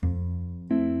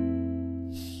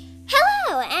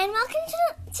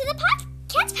to the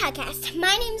Cats Podcast.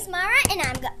 My name's Mara,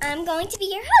 and I'm going to be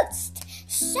your host.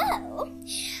 So,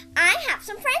 I have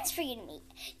some friends for you to meet.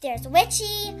 There's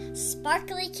Witchy,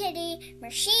 Sparkly Kitty,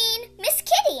 Machine, Miss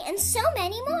Kitty, and so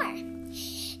many more.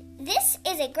 This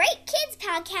is a great kids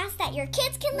podcast that your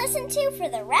kids can listen to for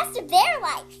the rest of their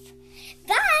life.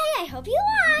 Bye! I hope you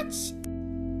watch!